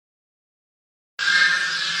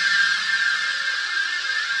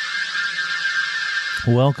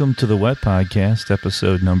Welcome to the WET Podcast,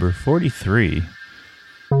 episode number 43.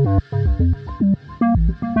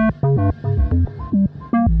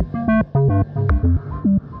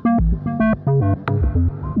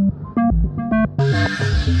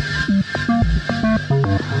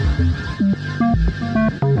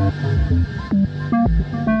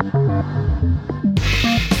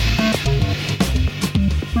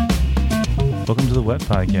 Welcome to the WET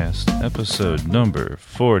Podcast, episode number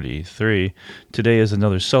 43. Today is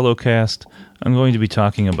another solo cast. I'm going to be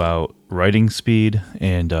talking about writing speed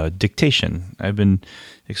and dictation. I've been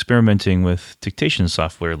experimenting with dictation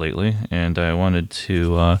software lately, and I wanted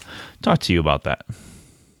to talk to you about that.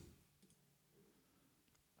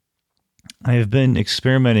 I have been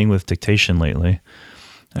experimenting with dictation lately.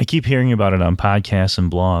 I keep hearing about it on podcasts and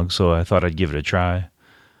blogs, so I thought I'd give it a try.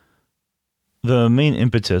 The main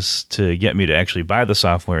impetus to get me to actually buy the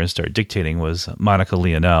software and start dictating was Monica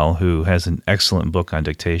Leonel, who has an excellent book on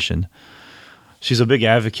dictation. She's a big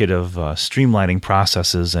advocate of streamlining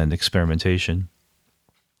processes and experimentation.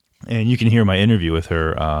 And you can hear my interview with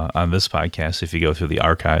her on this podcast if you go through the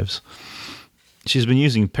archives. She's been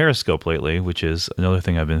using Periscope lately, which is another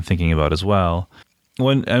thing I've been thinking about as well.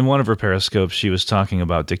 In one of her Periscopes, she was talking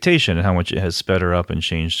about dictation and how much it has sped her up and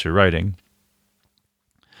changed her writing.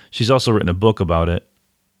 She's also written a book about it,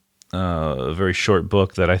 a very short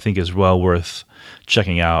book that I think is well worth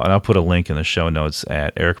checking out. And I'll put a link in the show notes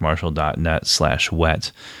at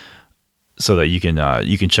ericmarshall.net/wet so that you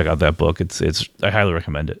can check out that book. I highly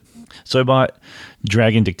recommend it. So I bought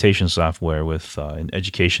Dragon dictation software with an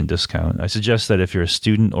education discount. I suggest that if you're a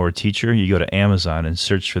student or a teacher, you go to Amazon and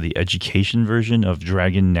search for the education version of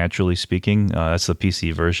Dragon Naturally Speaking. That's the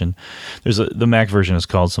PC version. The Mac version is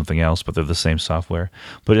called something else, but they're the same software.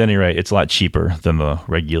 But at any rate, it's a lot cheaper than the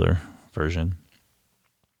regular version.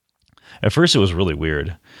 At first, it was really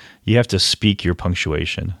weird. You have to speak your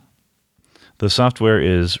punctuation. The software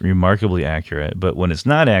is remarkably accurate, but when it's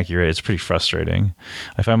not accurate, it's pretty frustrating.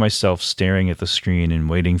 I find myself staring at the screen and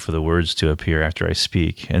waiting for the words to appear after I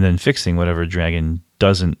speak, and then fixing whatever Dragon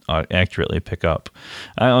doesn't accurately pick up.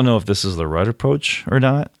 I don't know if this is the right approach or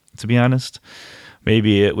not, to be honest.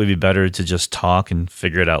 Maybe it would be better to just talk and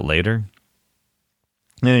figure it out later.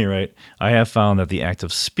 At any rate, I have found that the act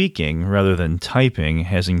of speaking rather than typing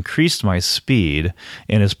has increased my speed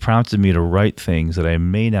and has prompted me to write things that I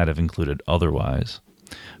may not have included otherwise.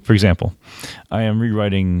 For example, I am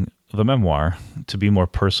rewriting the memoir to be more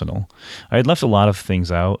personal. I had left a lot of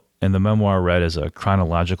things out, and the memoir read as a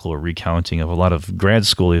chronological recounting of a lot of grad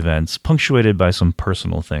school events punctuated by some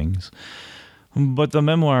personal things. But the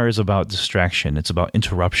memoir is about distraction, it's about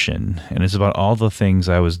interruption, and it's about all the things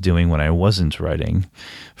I was doing when I wasn't writing.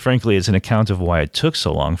 Frankly, it's an account of why it took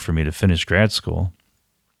so long for me to finish grad school.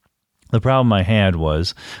 The problem I had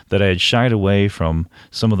was that I had shied away from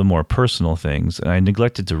some of the more personal things, and I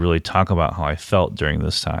neglected to really talk about how I felt during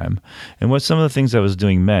this time, and what some of the things I was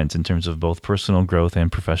doing meant in terms of both personal growth and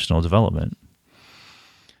professional development.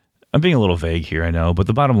 I'm being a little vague here, I know, but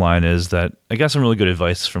the bottom line is that I got some really good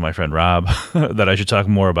advice from my friend Rob that I should talk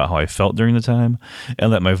more about how I felt during the time and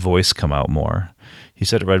let my voice come out more. He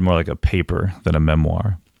said to write more like a paper than a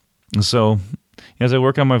memoir. And so, as I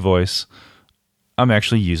work on my voice, I'm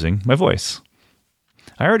actually using my voice.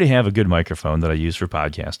 I already have a good microphone that I use for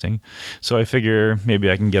podcasting, so I figure maybe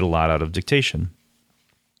I can get a lot out of dictation.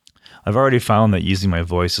 I've already found that using my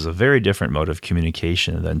voice is a very different mode of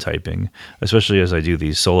communication than typing, especially as I do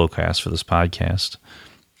these solo casts for this podcast.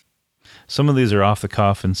 Some of these are off the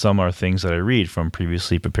cuff, and some are things that I read from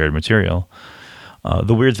previously prepared material.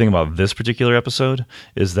 The weird thing about this particular episode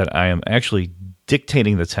is that I am actually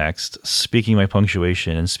dictating the text, speaking my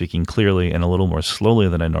punctuation, and speaking clearly and a little more slowly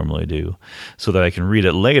than I normally do, so that I can read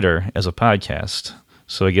it later as a podcast.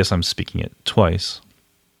 So I guess I'm speaking it twice.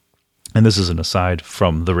 And this is an aside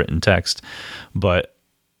from the written text, but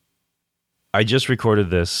I just recorded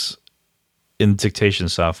this in dictation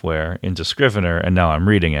software into Scrivener, and now I'm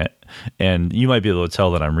reading it. And you might be able to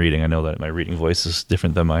tell that I'm reading. I know that my reading voice is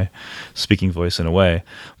different than my speaking voice in a way,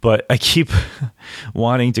 but I keep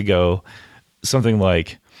wanting to go something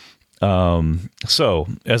like, so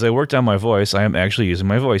as I worked on my voice, I am actually using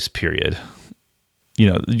my voice, period.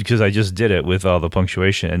 Because I just did it with all the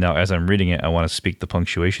punctuation, and now as I'm reading it, I want to speak the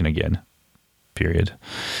punctuation again, period.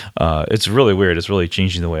 It's really weird. It's really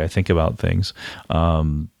changing the way I think about things.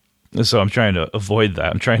 So I'm trying to avoid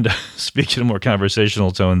that. I'm trying to speak in a more conversational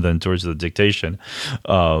tone than towards the dictation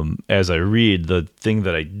as I read the thing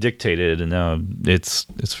that I dictated, and now it's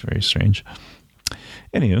very strange.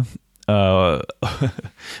 Anywho,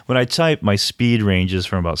 When I type, my speed ranges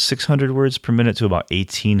from about 600 words per minute to about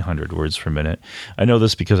 1,800 words per minute. I know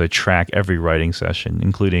this because I track every writing session,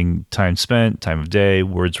 including time spent, time of day,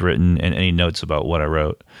 words written, and any notes about what I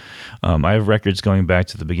wrote. I have records going back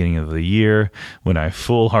to the beginning of the year when I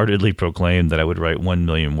full-heartedly proclaimed that I would write 1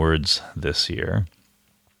 million words this year.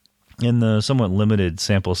 In the somewhat limited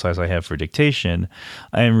sample size I have for dictation,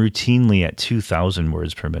 I am routinely at 2,000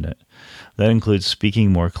 words per minute. That includes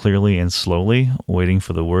speaking more clearly and slowly, waiting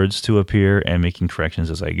for the words to appear, and making corrections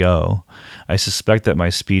as I go. I suspect that my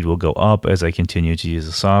speed will go up as I continue to use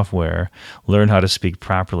the software, learn how to speak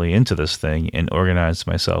properly into this thing, and organize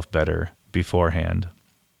myself better beforehand.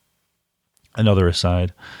 Another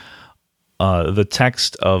aside, the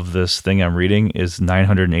text of this thing I'm reading is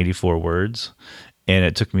 984 words, and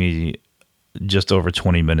it took me just over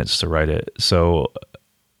 20 minutes to write it. So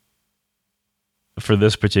for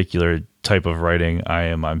this particular type of writing, I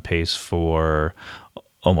am on pace for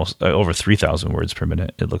almost over 3,000 words per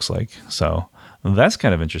minute, it looks like. So that's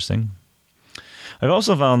kind of interesting. I've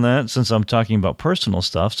also found that since I'm talking about personal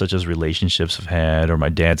stuff, such as relationships I've had or my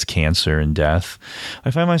dad's cancer and death,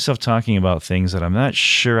 I find myself talking about things that I'm not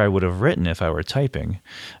sure I would have written if I were typing.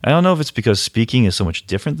 I don't know if it's because speaking is so much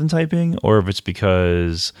different than typing, or if it's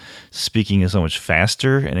because speaking is so much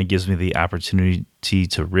faster and it gives me the opportunity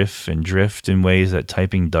to riff and drift in ways that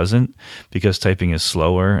typing doesn't, because typing is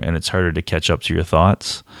slower and it's harder to catch up to your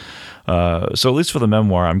thoughts. So at least for the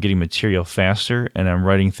memoir, I'm getting material faster and I'm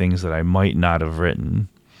writing things that I might not have written.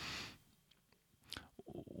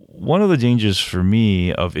 One of the dangers for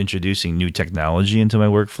me of introducing new technology into my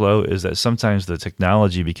workflow is that sometimes the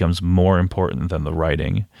technology becomes more important than the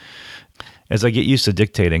writing. As I get used to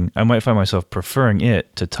dictating, I might find myself preferring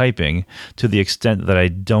it to typing to the extent that I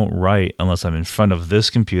don't write unless I'm in front of this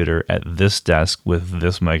computer at this desk with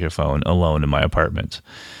this microphone alone in my apartment.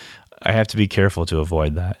 I have to be careful to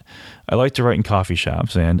avoid that. I like to write in coffee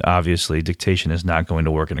shops, and obviously dictation is not going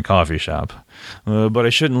to work in a coffee shop. But I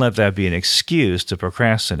shouldn't let that be an excuse to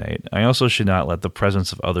procrastinate. I also should not let the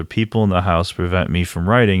presence of other people in the house prevent me from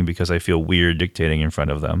writing because I feel weird dictating in front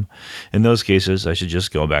of them. In those cases, I should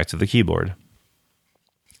just go back to the keyboard.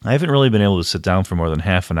 I haven't really been able to sit down for more than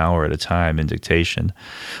half an hour at a time in dictation,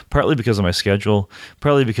 partly because of my schedule,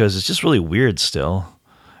 partly because it's just really weird still.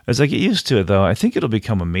 As I get used to it, though, I think it'll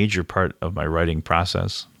become a major part of my writing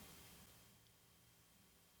process.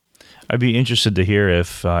 I'd be interested to hear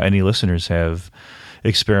if any listeners have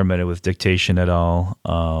experimented with dictation at all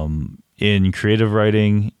in creative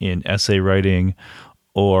writing, in essay writing,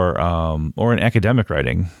 or in academic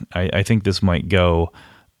writing. I think this might go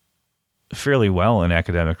fairly well in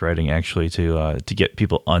academic writing, actually, to get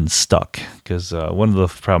people unstuck. Because one of the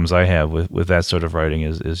problems I have with that sort of writing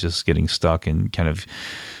is just getting stuck and kind of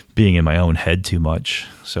being in my own head too much.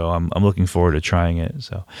 So I'm looking forward to trying it.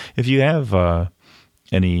 So if you have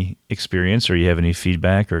any experience or you have any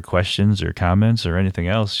feedback or questions or comments or anything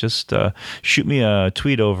else, just shoot me a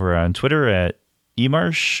tweet over on Twitter at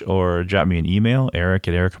emarsh, or drop me an email,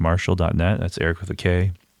 eric@ericmarshall.net. That's Eric with a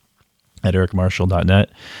K, at ericmarshall.net.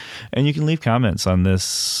 And you can leave comments on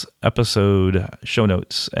this episode show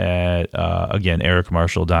notes at, again,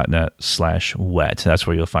 ericmarshall.net/wet. That's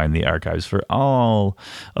where you'll find the archives for all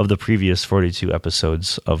of the previous 42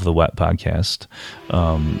 episodes of the WET podcast,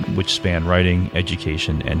 which span writing,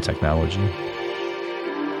 education, and technology.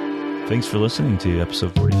 Thanks for listening to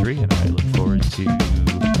episode 43, and I look forward to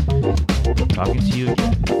talking to you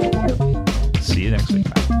again. See you next week.